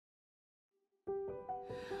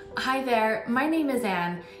Hi there, my name is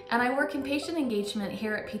Anne, and I work in patient engagement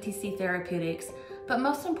here at PTC Therapeutics, but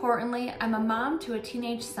most importantly, I'm a mom to a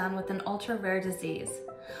teenage son with an ultra-rare disease.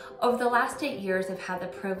 Over the last 8 years, I've had the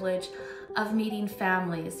privilege of meeting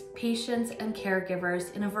families, patients, and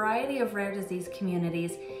caregivers in a variety of rare disease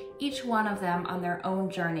communities, each one of them on their own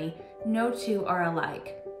journey. No two are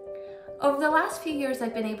alike. Over the last few years,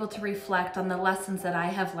 I've been able to reflect on the lessons that I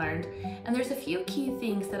have learned, and there's a few key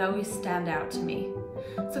things that always stand out to me.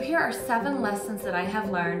 So here are 7 lessons that I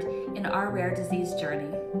have learned in our rare disease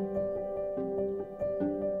journey.